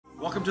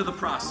Welcome to The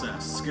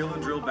Process, Skill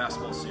and Drill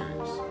Basketball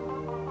Series.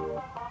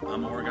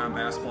 I'm Oregon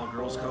Basketball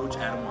Girls Coach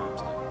Adam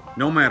Wamsley.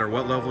 No matter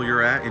what level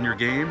you're at in your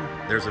game,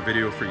 there's a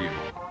video for you.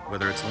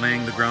 Whether it's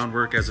laying the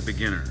groundwork as a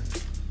beginner,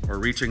 or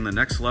reaching the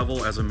next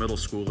level as a middle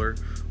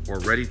schooler, or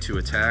ready to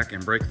attack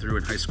and break through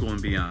in high school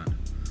and beyond.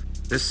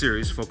 This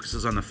series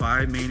focuses on the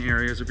 5 main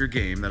areas of your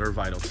game that are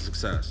vital to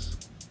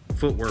success.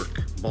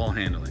 Footwork, ball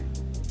handling,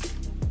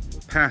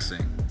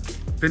 passing,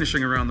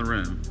 finishing around the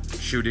rim,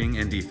 shooting,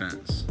 and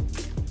defense.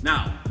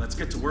 Now, let's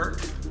get to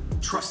work,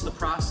 trust the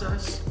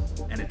process,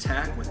 and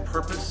attack with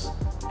purpose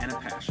and a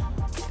passion.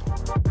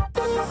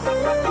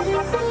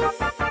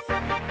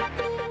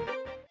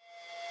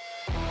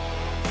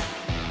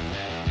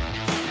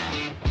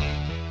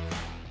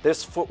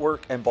 This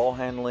footwork and ball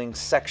handling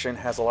section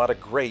has a lot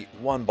of great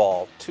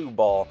 1-ball,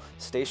 2-ball,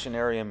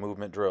 stationary and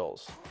movement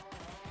drills.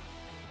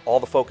 All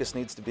the focus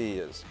needs to be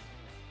is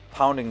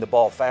pounding the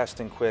ball fast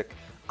and quick,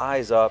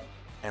 eyes up,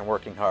 and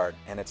working hard.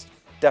 And it's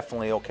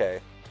definitely okay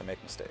to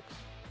make mistakes.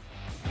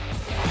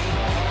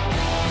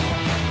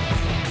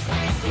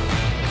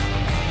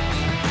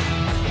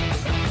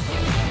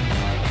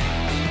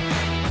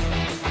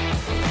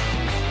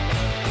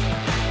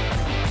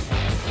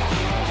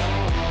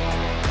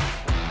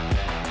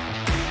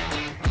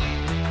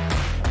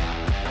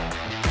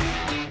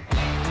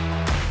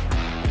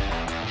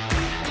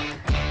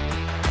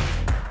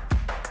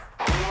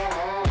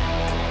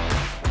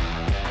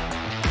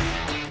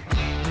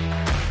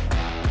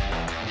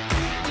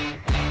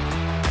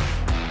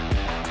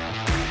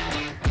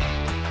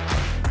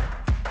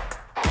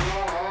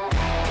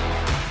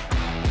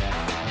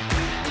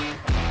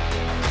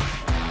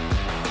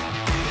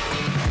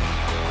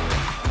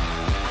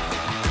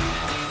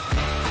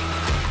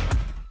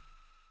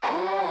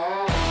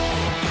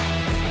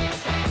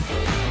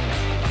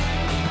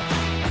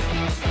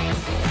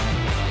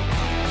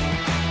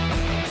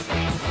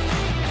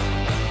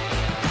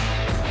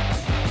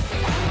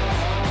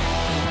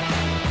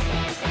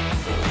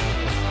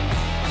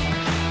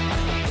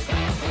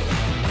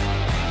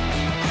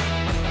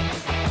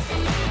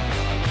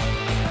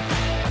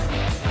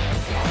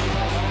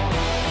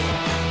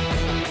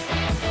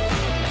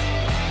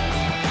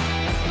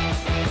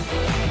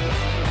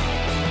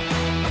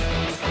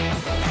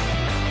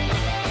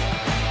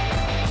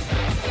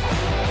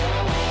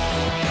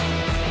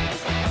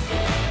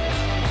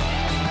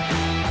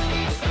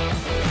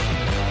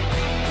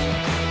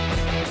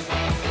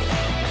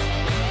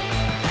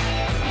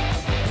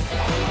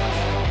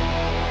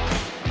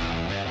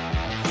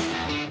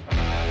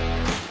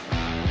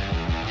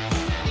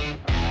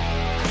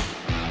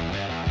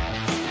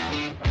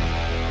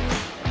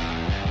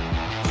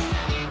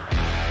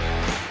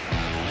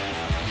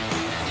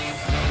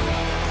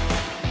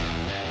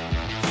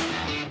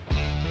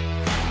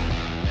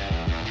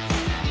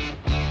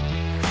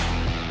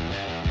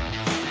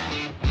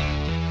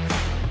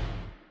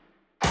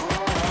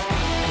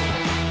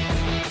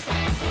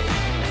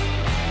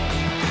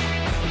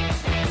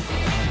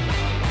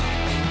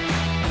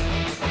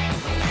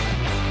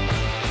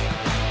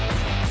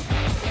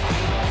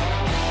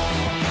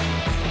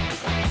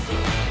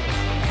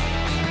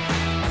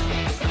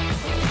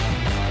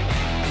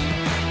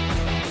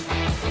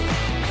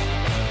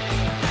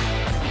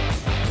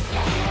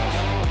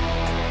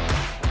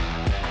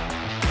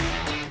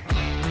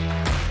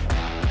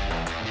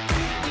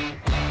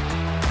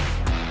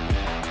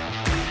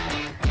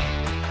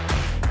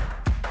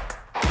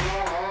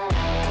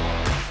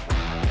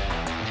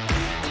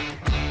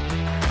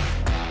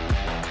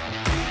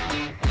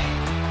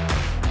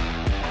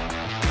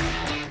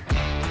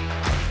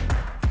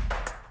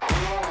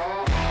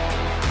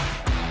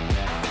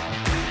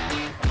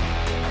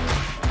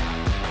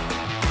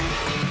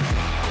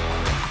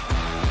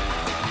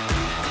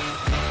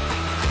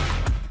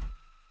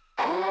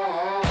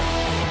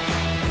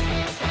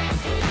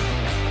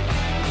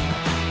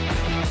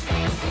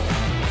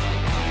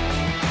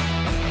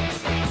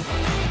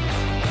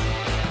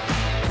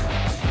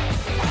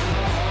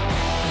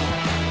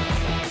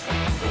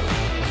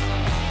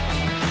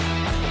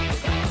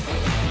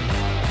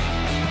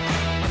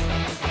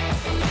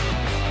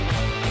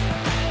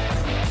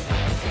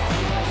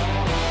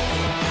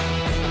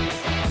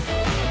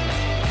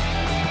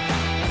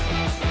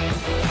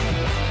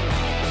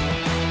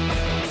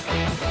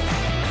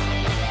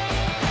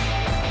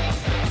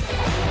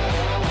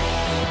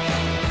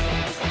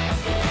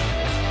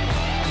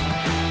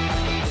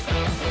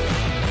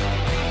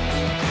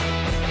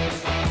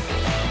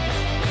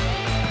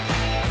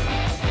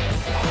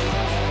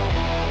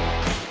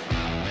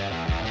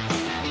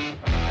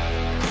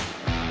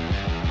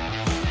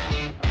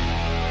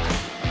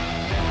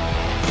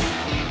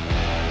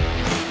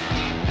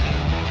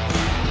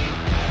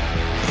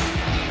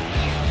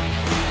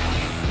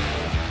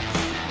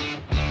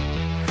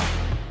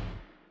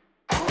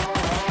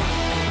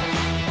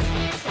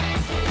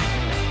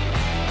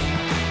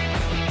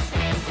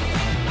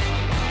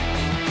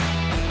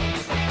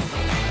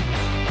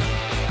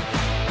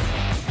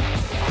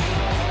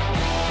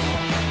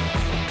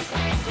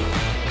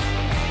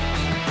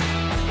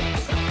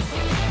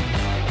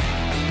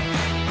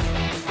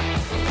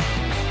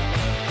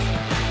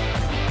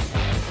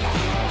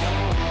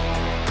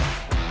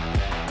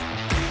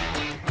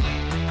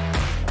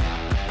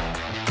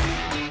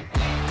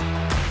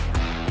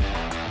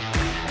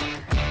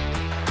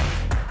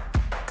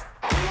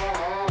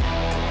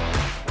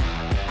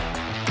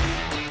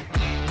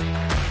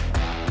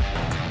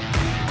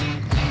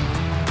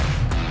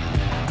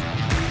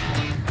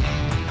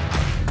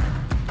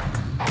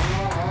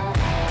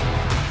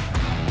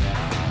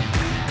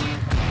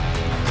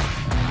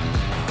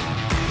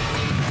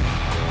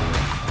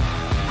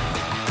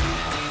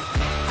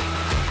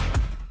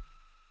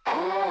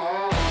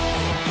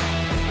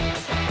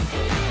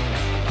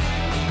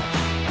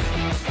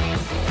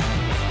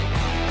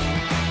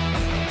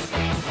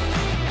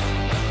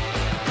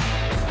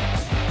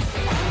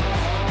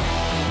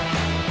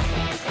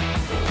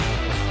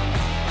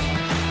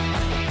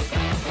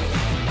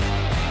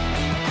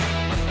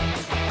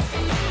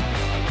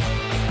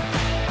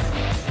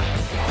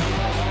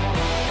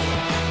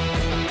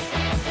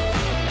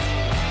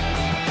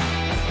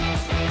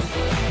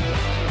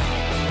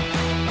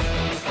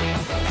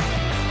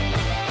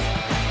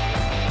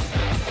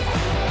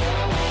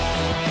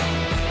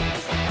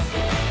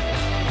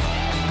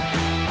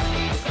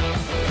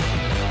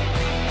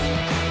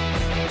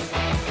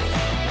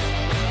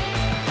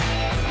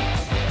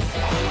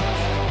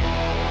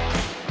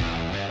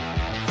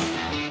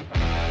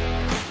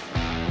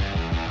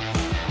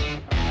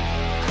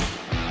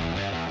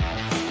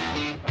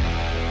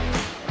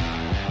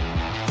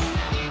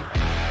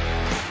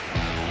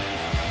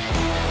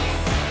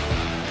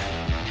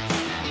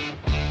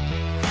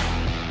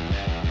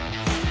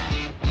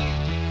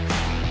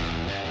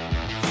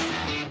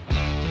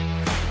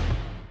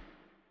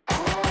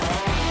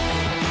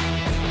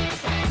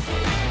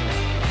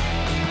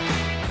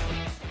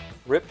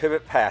 Rip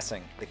pivot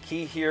passing. The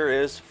key here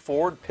is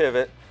forward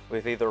pivot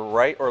with either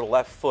right or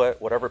left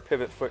foot, whatever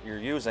pivot foot you're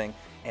using,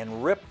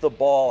 and rip the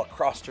ball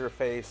across your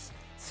face,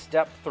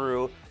 step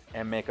through,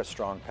 and make a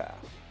strong pass.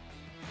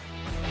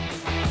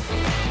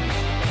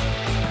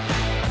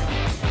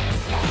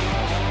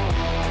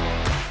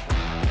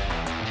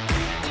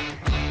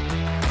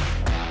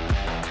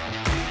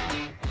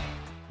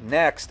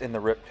 Next in the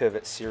Rip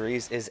Pivot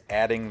series is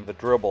adding the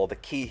dribble. The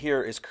key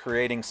here is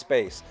creating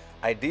space.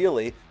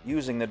 Ideally,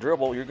 using the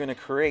dribble, you're going to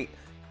create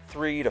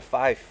 3 to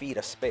 5 feet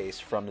of space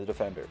from the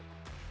defender.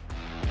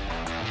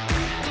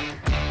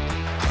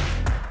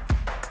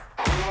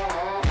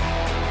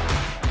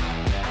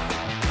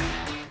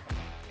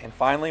 And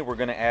finally, we're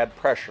going to add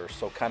pressure.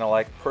 So kind of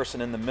like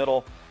person in the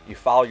middle, you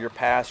follow your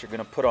pass, you're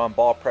going to put on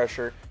ball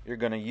pressure. You're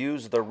going to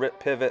use the rip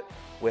pivot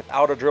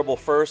without a dribble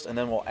first, and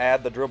then we'll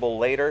add the dribble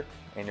later,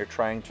 and you're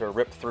trying to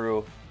rip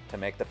through to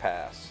make the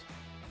pass.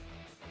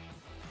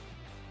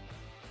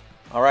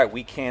 All right,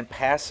 weak hand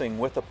passing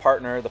with a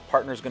partner. The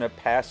partner's going to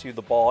pass you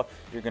the ball.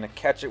 You're going to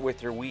catch it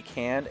with your weak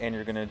hand, and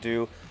you're going to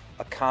do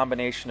a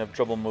combination of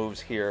dribble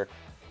moves here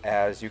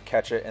as you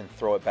catch it and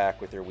throw it back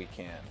with your weak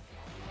hand.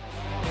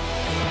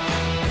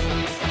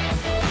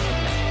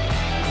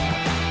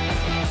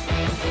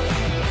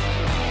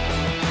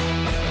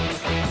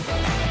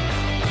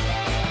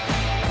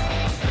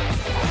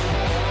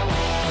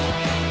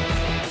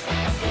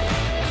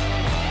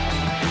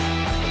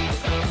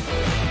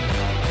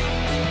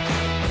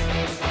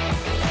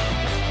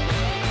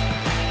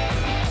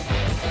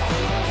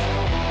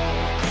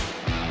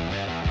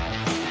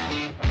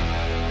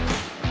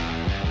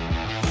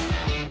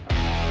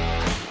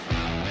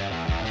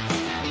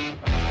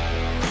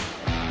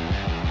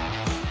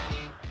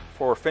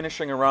 For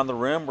finishing around the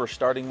rim, we're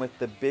starting with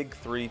the big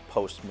 3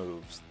 post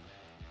moves.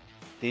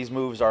 These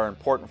moves are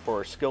important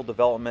for skill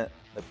development: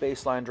 the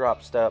baseline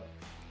drop step,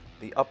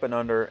 the up and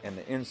under, and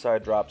the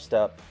inside drop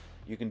step.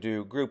 You can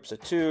do groups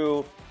of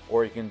 2,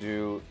 or you can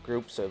do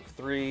groups of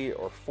 3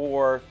 or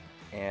 4,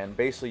 and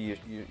basically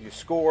you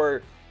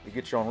score, you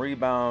get your own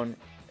rebound,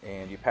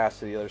 and you pass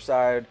to the other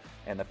side,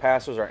 and the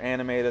passes are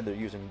animated. They're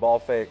using ball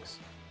fakes.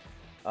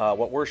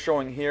 What we're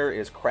showing here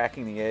is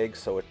cracking the egg,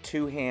 so a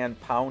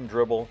 2-hand pound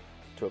dribble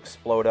to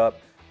explode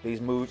up. These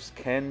moves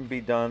can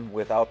be done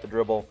without the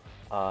dribble.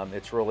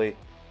 It's really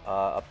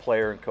a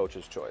player and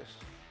coach's choice.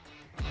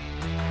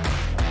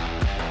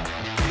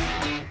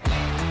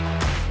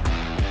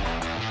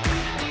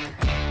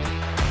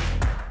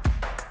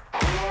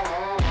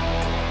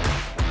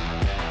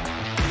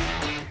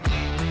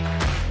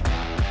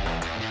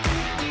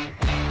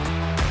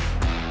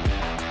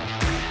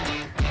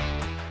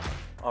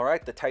 All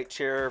right, the tight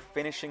chair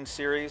finishing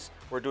series.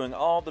 We're doing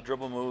all the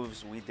dribble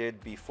moves we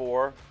did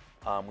before.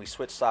 We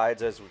switch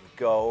sides as we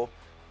go.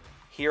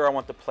 Here I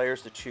want the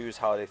players to choose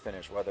how they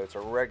finish, whether it's a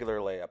regular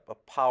layup, a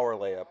power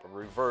layup, a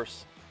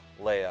reverse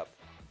layup,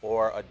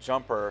 or a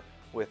jumper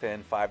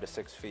within 5 to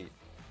 6 feet.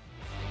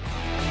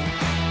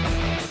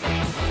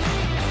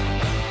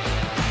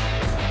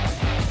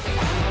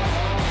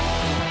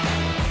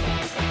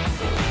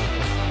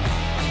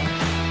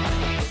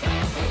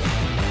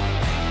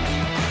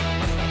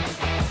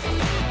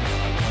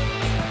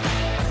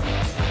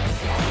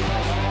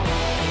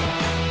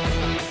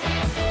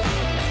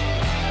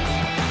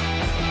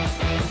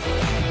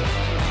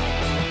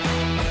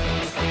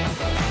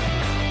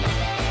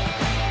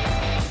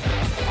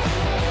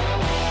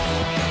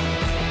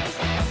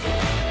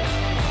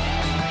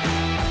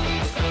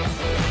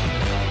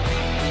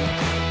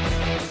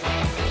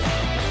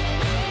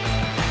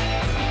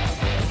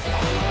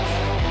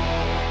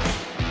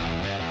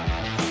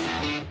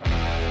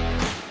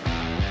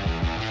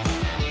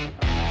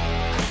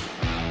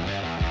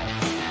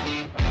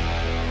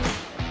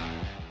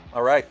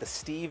 All right, the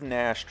Steve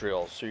Nash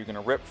drill. So you're going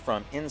to rip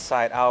from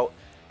inside out,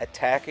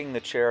 attacking the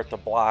chair at the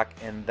block,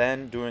 and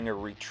then doing a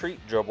retreat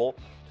dribble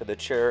to the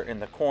chair in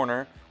the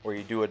corner, where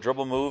you do a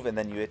dribble move and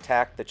then you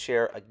attack the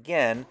chair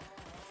again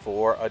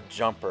for a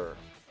jumper.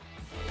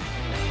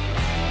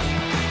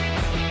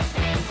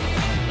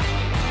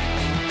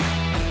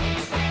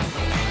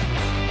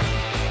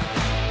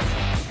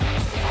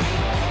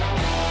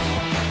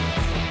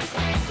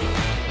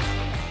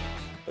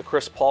 The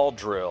Chris Paul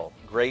drill,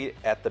 great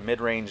at the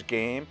mid-range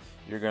game.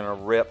 You're going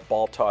to rip,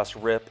 ball toss,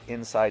 rip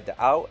inside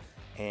to out,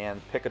 and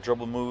pick a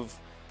dribble move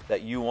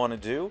that you want to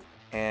do,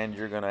 and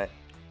you're going to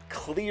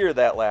clear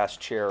that last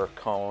chair or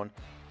cone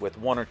with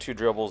 1 or 2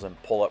 dribbles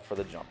and pull up for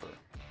the jumper.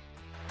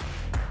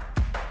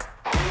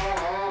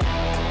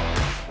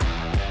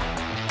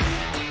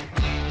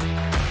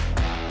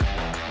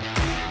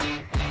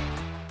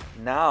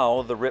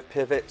 Now the rip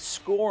pivot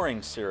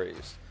scoring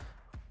series.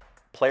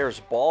 Players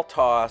ball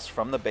toss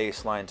from the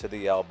baseline to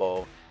the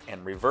elbow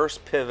and reverse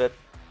pivot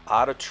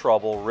out of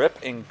trouble, rip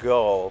and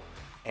go,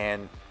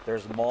 and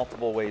there's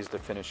multiple ways to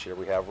finish here.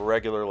 We have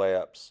regular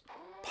layups,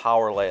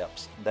 power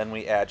layups, then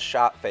we add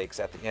shot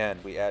fakes at the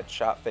end, we add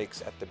shot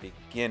fakes at the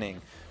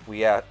beginning,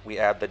 we add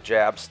the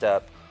jab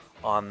step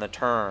on the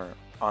turn,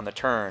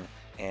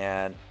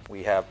 and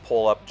we have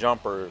pull-up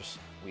jumpers,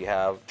 we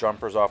have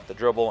jumpers off the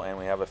dribble, and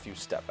we have a few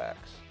step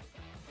backs.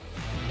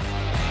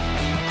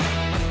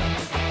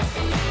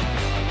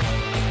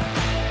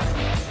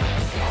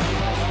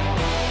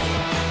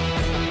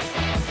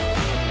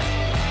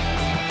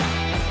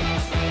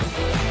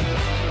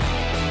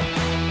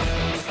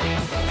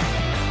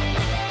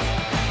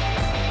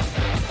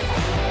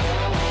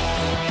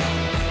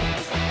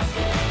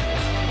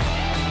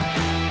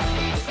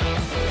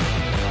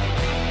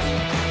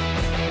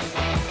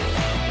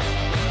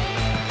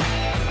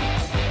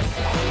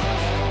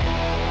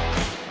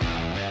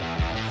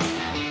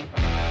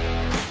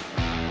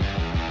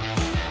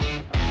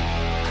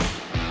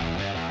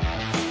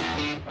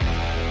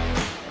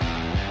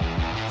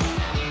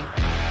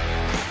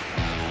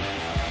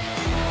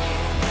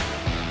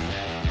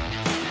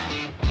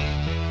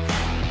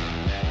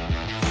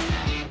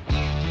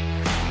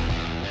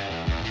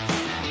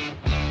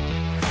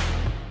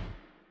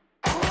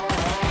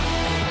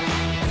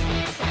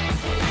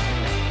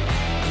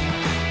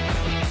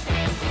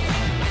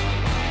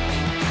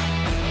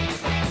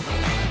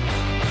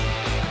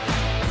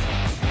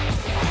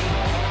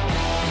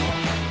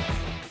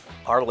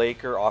 Our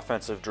Laker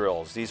offensive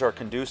drills. These are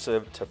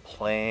conducive to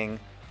playing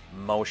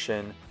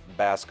motion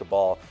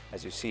basketball.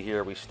 As you see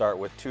here, we start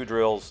with 2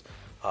 drills,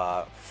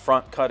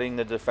 front cutting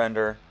the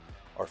defender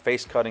or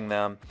face cutting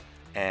them,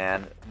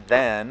 and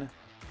then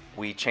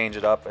we change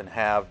it up and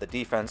have the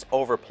defense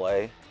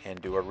overplay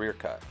and do a rear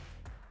cut.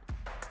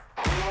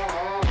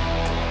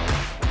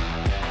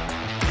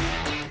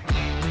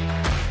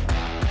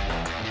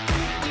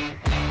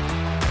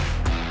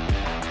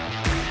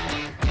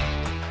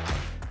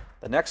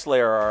 The next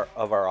layer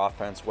of our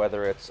offense,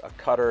 whether it's a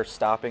cutter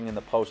stopping in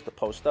the post to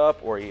post up,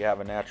 or you have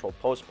a natural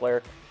post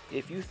player,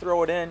 if you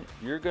throw it in,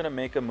 you're going to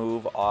make a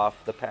move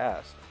off the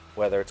pass,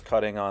 whether it's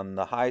cutting on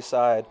the high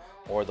side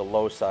or the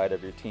low side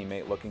of your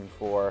teammate looking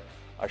for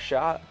a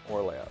shot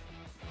or layup.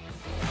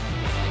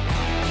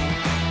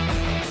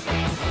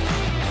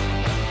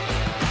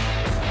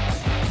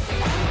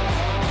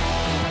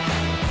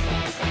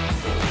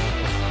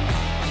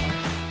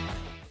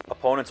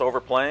 Opponents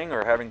overplaying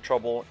or having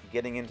trouble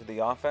getting into the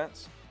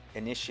offense,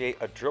 initiate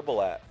a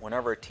dribble at.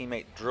 Whenever a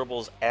teammate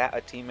dribbles at a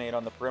teammate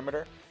on the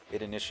perimeter,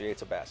 it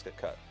initiates a basket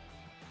cut.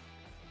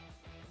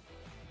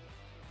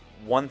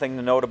 One thing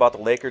to note about the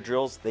Laker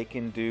drills, they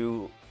can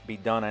be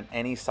done on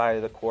any side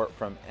of the court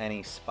from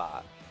any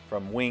spot.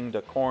 From wing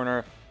to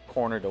corner,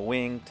 corner to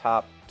wing,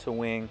 top to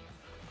wing.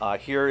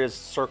 Here is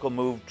circle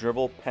move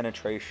dribble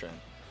penetration.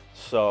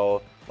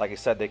 So, like I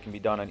said, they can be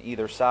done on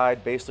either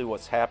side. Basically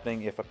what's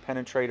happening, if a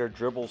penetrator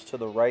dribbles to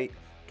the right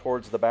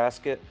towards the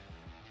basket,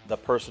 the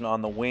person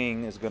on the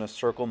wing is going to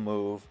circle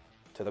move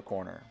to the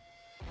corner.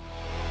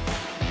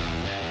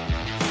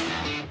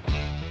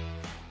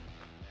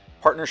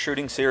 Partner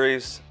shooting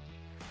series.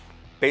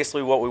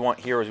 Basically what we want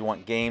here is we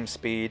want game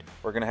speed.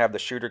 We're going to have the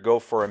shooter go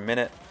for a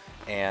minute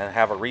and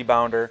have a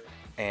rebounder,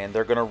 and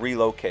they're going to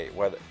relocate.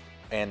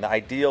 And the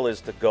ideal is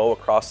to go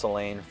across the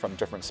lane from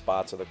different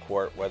spots of the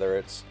court, whether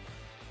it's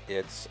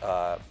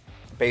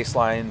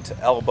baseline to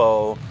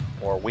elbow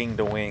or wing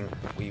to wing.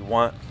 We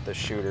want the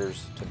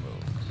shooters to move.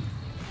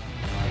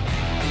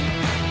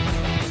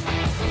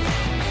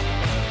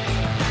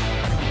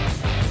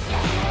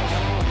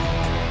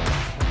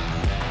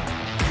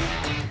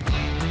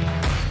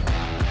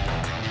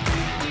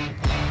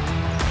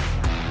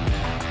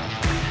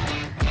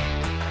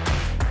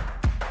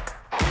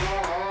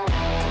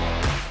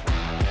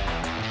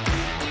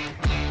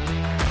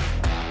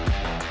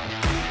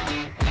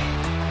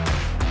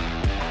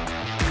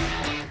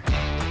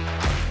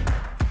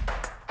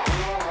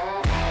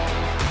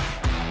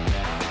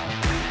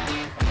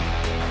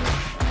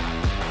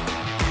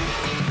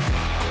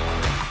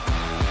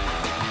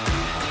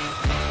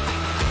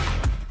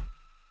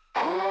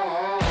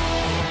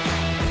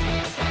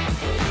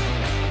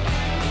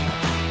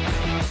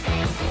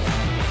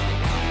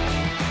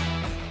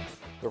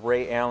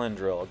 Ray Allen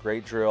drill, a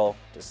great drill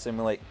to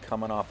simulate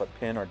coming off a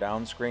pin or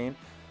down screen.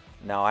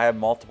 Now I have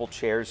multiple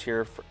chairs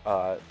here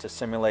to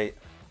simulate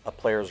a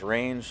player's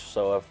range,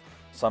 so if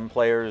some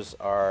players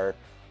are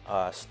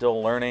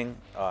still learning,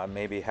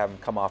 maybe have them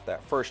come off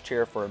that first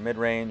chair for a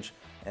mid-range,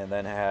 and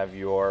then have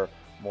your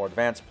more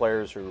advanced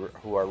players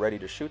who are ready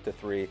to shoot the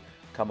 3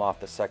 come off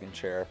the second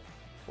chair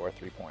for a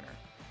 3-pointer.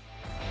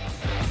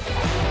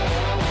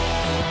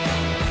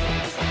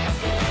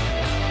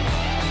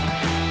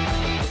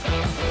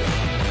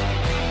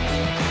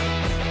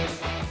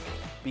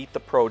 Beat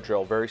the pro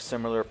drill, very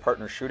similar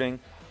partner shooting.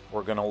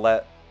 We're going to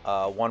let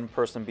one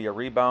person be a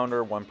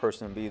rebounder, one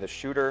person be the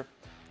shooter,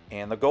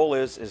 and the goal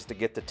is to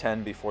get to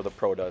 10 before the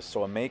pro does.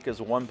 So a make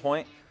is 1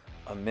 point,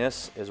 a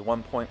miss is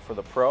 1 point for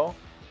the pro,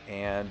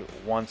 and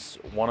once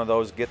one of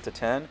those get to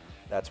 10,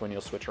 that's when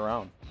you'll switch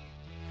around.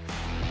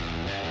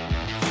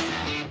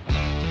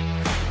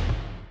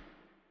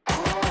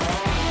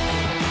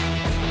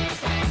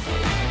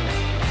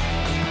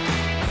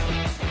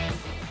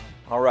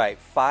 All right,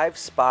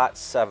 5-spot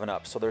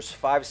 7-up. So there's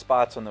 5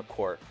 spots on the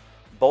court,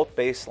 both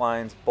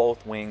baselines,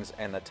 both wings,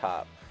 and the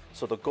top.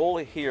 So the goal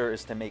here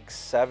is to make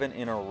 7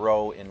 in a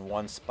row in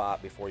one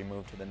spot before you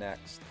move to the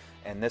next.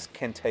 And this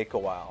can take a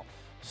while.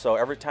 So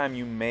every time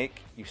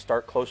you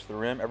start close to the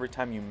rim, every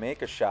time you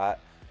make a shot,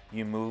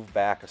 you move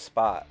back a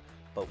spot.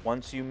 But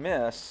once you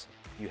miss,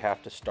 you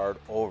have to start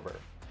over.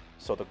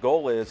 So the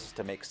goal is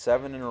to make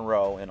 7 in a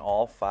row in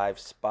all 5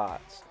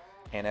 spots.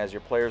 And as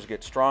your players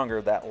get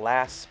stronger, that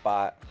last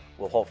spot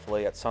will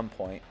hopefully at some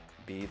point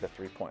be the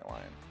 3-point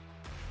line.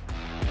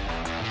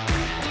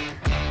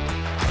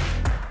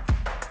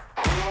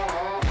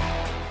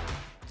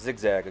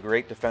 Zigzag, a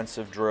great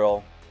defensive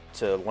drill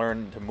to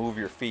learn to move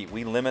your feet.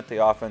 We limit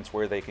the offense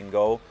where they can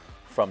go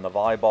from the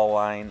volleyball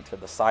line to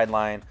the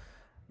sideline.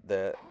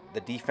 The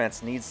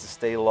defense needs to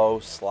stay low,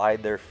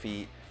 slide their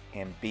feet,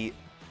 and beat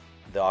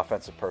the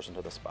offensive person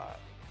to the spot.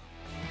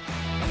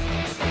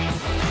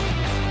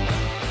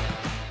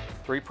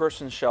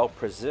 3-person shell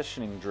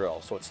positioning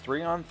drill. So it's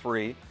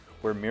 3-on-3.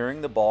 We're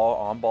mirroring the ball,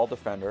 on-ball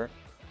defender.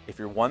 If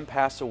you're 1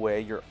 pass away,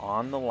 you're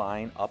on the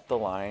line, up the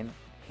line,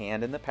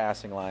 hand in the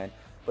passing line.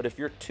 But if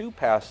you're 2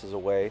 passes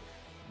away,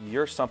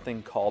 you're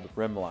something called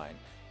rim line.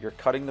 You're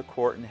cutting the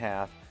court in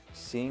half,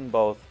 seeing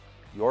both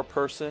your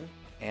person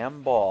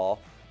and ball,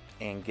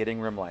 and getting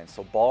rim line.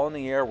 So ball in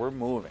the air, we're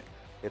moving.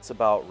 It's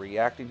about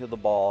reacting to the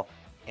ball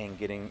and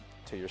getting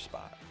to your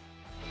spot.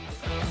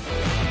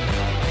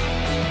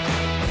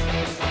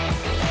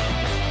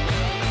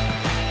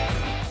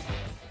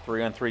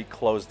 3-on-3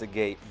 close the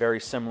gate. Very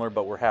similar,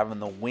 but we're having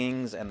the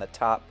wings and the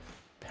top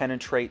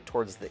penetrate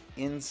towards the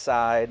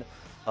inside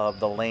of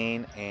the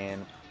lane,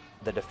 and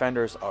the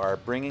defenders are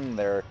bringing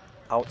their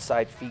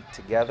outside feet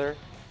together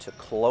to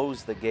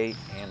close the gate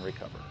and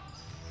recover.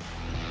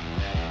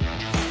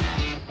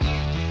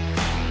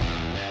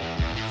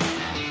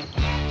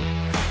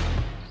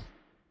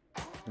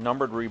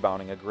 Numbered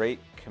rebounding, a great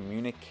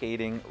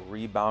communicating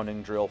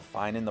rebounding drill,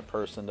 finding the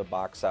person to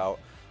box out.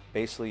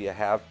 Basically, you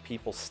have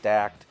people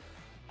stacked.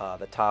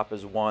 The top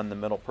is 1, the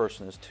middle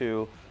person is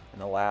 2,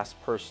 and the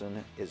last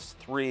person is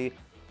 3.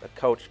 The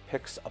coach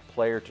picks a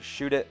player to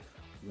shoot it.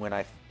 When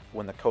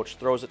the coach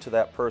throws it to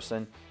that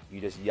person, you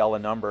just yell a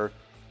number.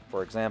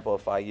 For example,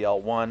 if I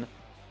yell 1,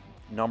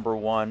 number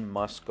 1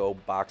 must go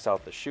box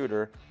out the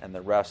shooter, and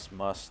the rest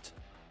must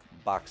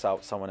box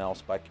out someone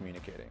else by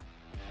communicating.